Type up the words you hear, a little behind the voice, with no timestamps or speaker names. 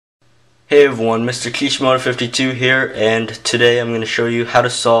Hey everyone, Mr. Kishimoto52 here, and today I'm going to show you how to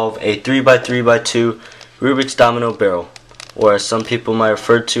solve a 3x3x2 Rubik's Domino barrel, or as some people might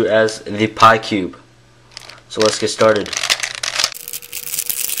refer to as the pie cube. So let's get started.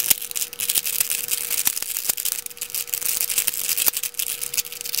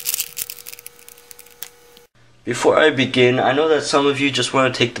 Before I begin, I know that some of you just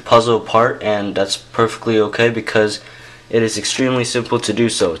want to take the puzzle apart, and that's perfectly okay because it is extremely simple to do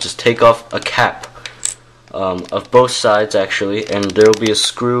so. Just take off a cap of both sides actually, and there will be a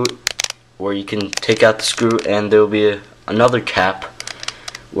screw where you can take out the screw, and there will be another cap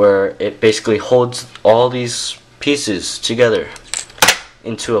where it basically holds all these pieces together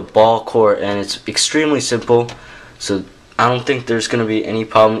into a ball core, and it's extremely simple, so I don't think there's going to be any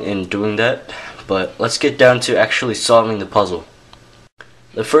problem in doing that. But let's get down to actually solving the puzzle.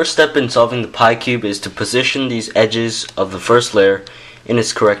 The first step in solving the pie cube is to position these edges of the first layer in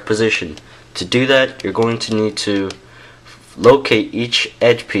its correct position. To do that, you're going to need to locate each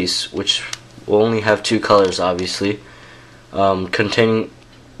edge piece, which will only have two colors obviously, containing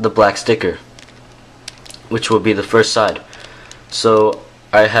the black sticker, which will be the first side. So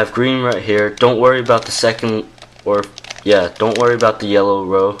I have green right here. Don't worry about the second, don't worry about the yellow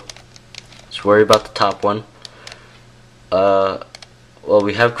row. Just worry about the top one. Well,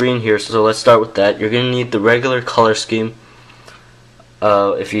 we have green here, so let's start with that. You're going to need the regular color scheme.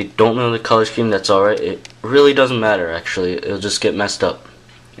 If you don't know the color scheme, that's alright. It really doesn't matter, actually. It'll just get messed up.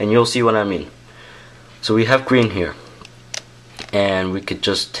 And you'll see what I mean. So we have green here. And we could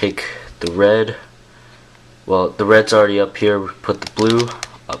just take the red. Well, the red's already up here. We put the blue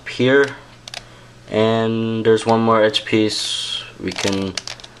up here. And there's one more edge piece. We can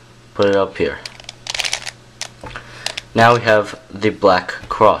put it up here. Now we have the black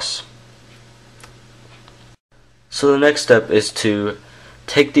cross. So the next step is to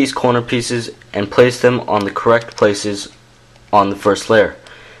take these corner pieces and place them on the correct places on the first layer.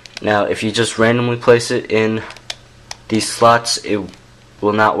 Now if you just randomly place it in these slots, it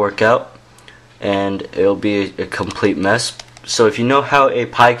will not work out and it'll be a complete mess. So if you know how a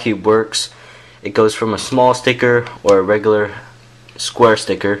pie cube works, it goes from a small sticker or a regular square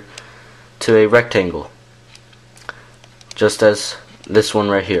sticker to a rectangle, just as this one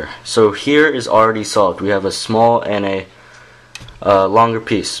right here. So here is already solved. We have a small and a longer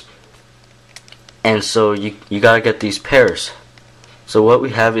piece, and so you gotta get these pairs. So what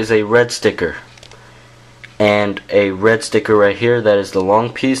we have is a red sticker and a red sticker right here. That is the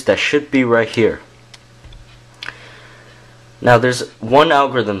long piece that should be right here. Now there's one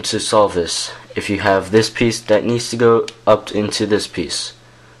algorithm to solve this. If you have this piece that needs to go up into this piece,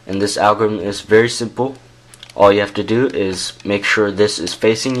 and this algorithm is very simple. All you have to do is make sure this is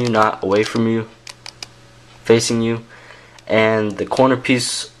facing you, not away from you, facing you, and the corner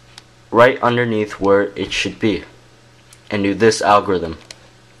piece right underneath where it should be, and do this algorithm: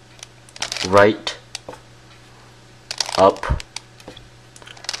 right, up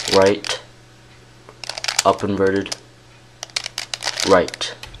inverted,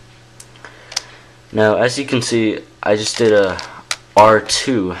 right. Now as you can see, I just did a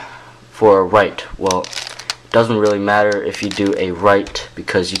R2 for a right. Well, doesn't really matter if you do a right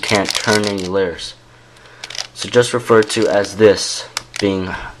because you can't turn any layers. So just refer to as this being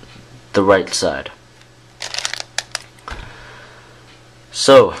the right side.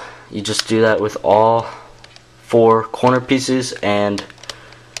 So you just do that with all four corner pieces, and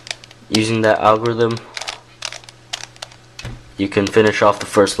using that algorithm you can finish off the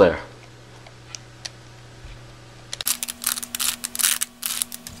first layer.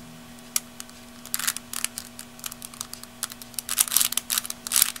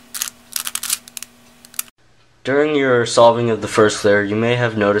 During your solving of the first layer, you may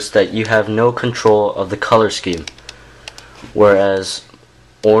have noticed that you have no control of the color scheme, whereas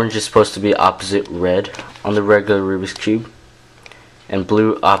orange is supposed to be opposite red on the regular Rubik's Cube, and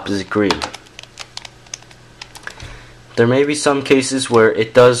blue opposite green. There may be some cases where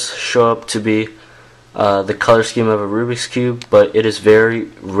it does show up to be the color scheme of a Rubik's Cube, but it is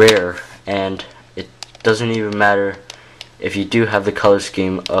very rare, and it doesn't even matter if you do have the color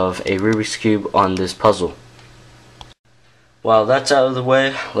scheme of a Rubik's Cube on this puzzle. While that's out of the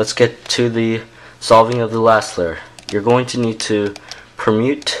way, let's get to the solving of the last layer. You're going to need to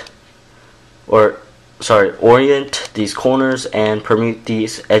orient these corners and permute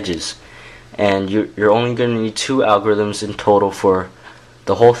these edges. And you're only going to need two algorithms in total for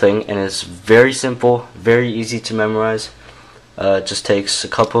the whole thing, and it's very simple, very easy to memorize. It just takes a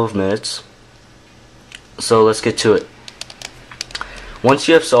couple of minutes. So let's get to it. Once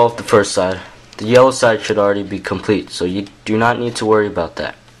you have solved the first side, the yellow side should already be complete, so you do not need to worry about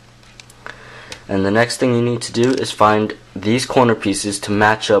that. And the next thing you need to do is find these corner pieces to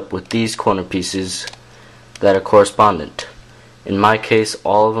match up with these corner pieces that are correspondent. In my case,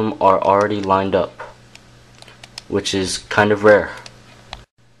 all of them are already lined up, which is kind of rare.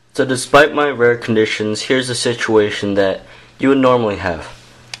 So despite my rare conditions, here's a situation that you would normally have.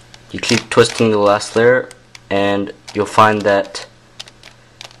 You keep twisting the last layer and you'll find that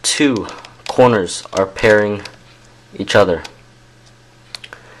two corners are pairing each other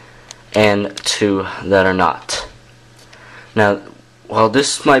and two that are not. Now, while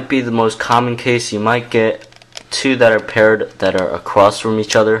this might be the most common case, you might get two that are paired that are across from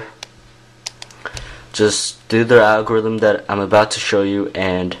each other. Just do the algorithm that I'm about to show you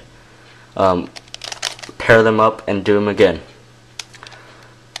and pair them up and do them again.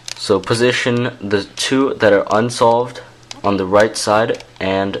 So position the two that are unsolved on the right side,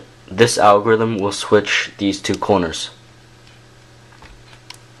 and this algorithm will switch these two corners.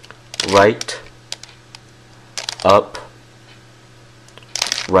 Right, up,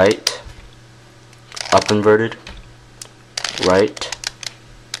 right, up inverted, right,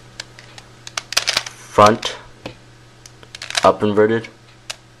 front, up inverted,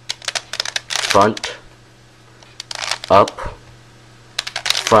 front, up,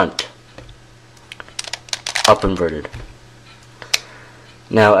 front, up inverted.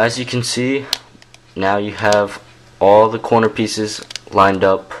 Now as you can see, now you have all the corner pieces lined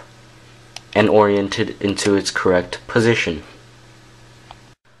up and oriented into its correct position.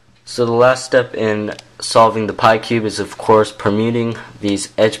 So the last step in solving the pi cube is of course permuting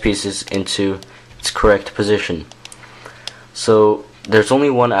these edge pieces into its correct position. So there's only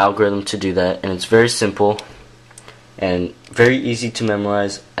one algorithm to do that, and it's very simple and very easy to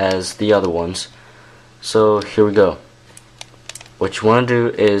memorize as the other ones. So here we go. What you want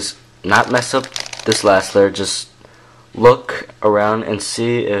to do is not mess up this last layer, just look around and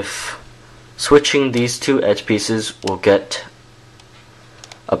see if switching these two edge pieces will get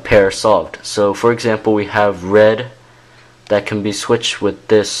a pair solved. So for example, we have red that can be switched with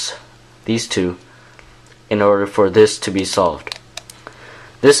these two in order for this to be solved.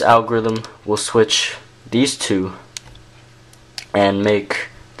 This algorithm will switch these two and make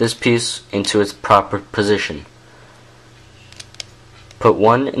this piece into its proper position. Put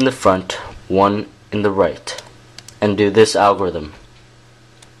one in the front, one in the right, and do this algorithm.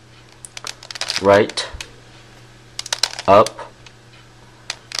 Right, up,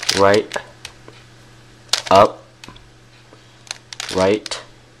 right, up, right,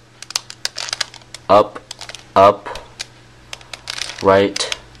 up, up,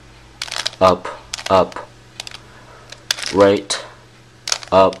 right, up, up, right,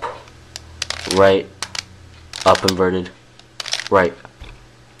 up, right, up inverted, right.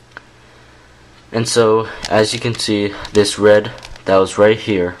 And so, as you can see, this red that was right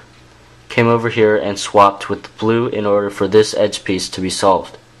here came over here and swapped with the blue in order for this edge piece to be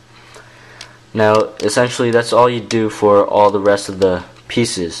solved. Now, essentially, that's all you do for all the rest of the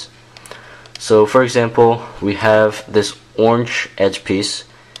pieces. So, for example, we have this orange edge piece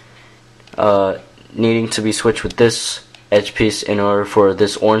needing to be switched with this edge piece in order for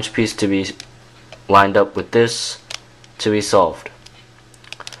this orange piece to be lined up with this to be solved.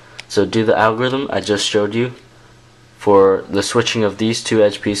 So do the algorithm I just showed you for the switching of these two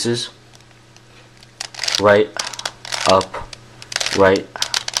edge pieces. Right, up, right,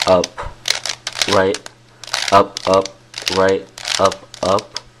 up, right, up, right,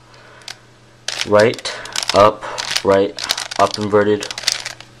 up, right, up inverted,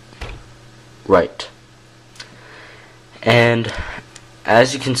 right. And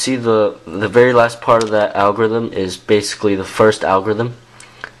as you can see, the very last part of that algorithm is basically the first algorithm.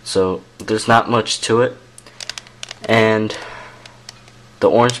 So there's not much to it, and the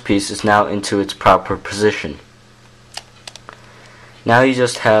orange piece is now into its proper position. Now you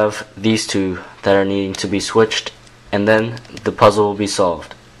just have these two that are needing to be switched, and then the puzzle will be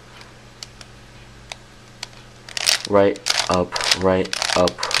solved. Right, up, right,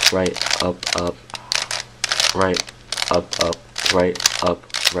 up, right, up, right, up,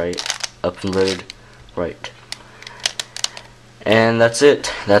 right, up inverted, right. And that's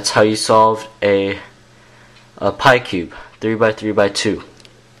it. That's how you solve a pi cube, 3x3x2.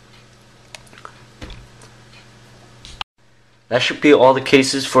 That should be all the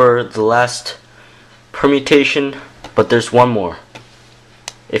cases for the last permutation, but there's one more.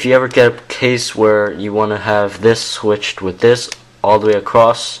 If you ever get a case where you want to have this switched with this all the way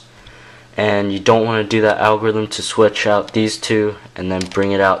across, and you don't want to do that algorithm to switch out these two and then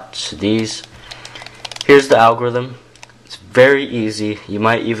bring it out to these, here's the algorithm. It's very easy, you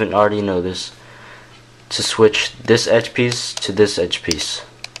might even already know this, to switch this edge piece to this edge piece.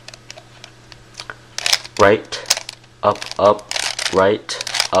 right, up, right,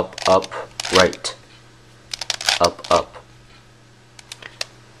 up, right, up.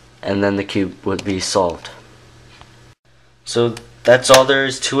 And then the cube would be solved. So that's all there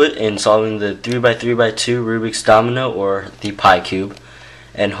is to it in solving the 3x3x2 Rubik's Domino, or the Pi Cube.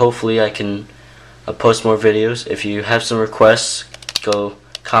 And hopefully I can post more videos. If you have some requests, go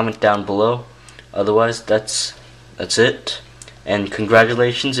comment down below. Otherwise, that's it. And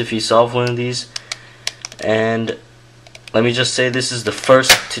congratulations if you solve one of these. And let me just say, this is the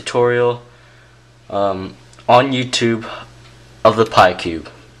first tutorial on YouTube of the Pi Cube.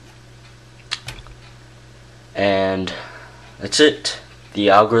 And that's it. The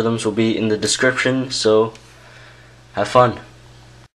algorithms will be in the description, so have fun.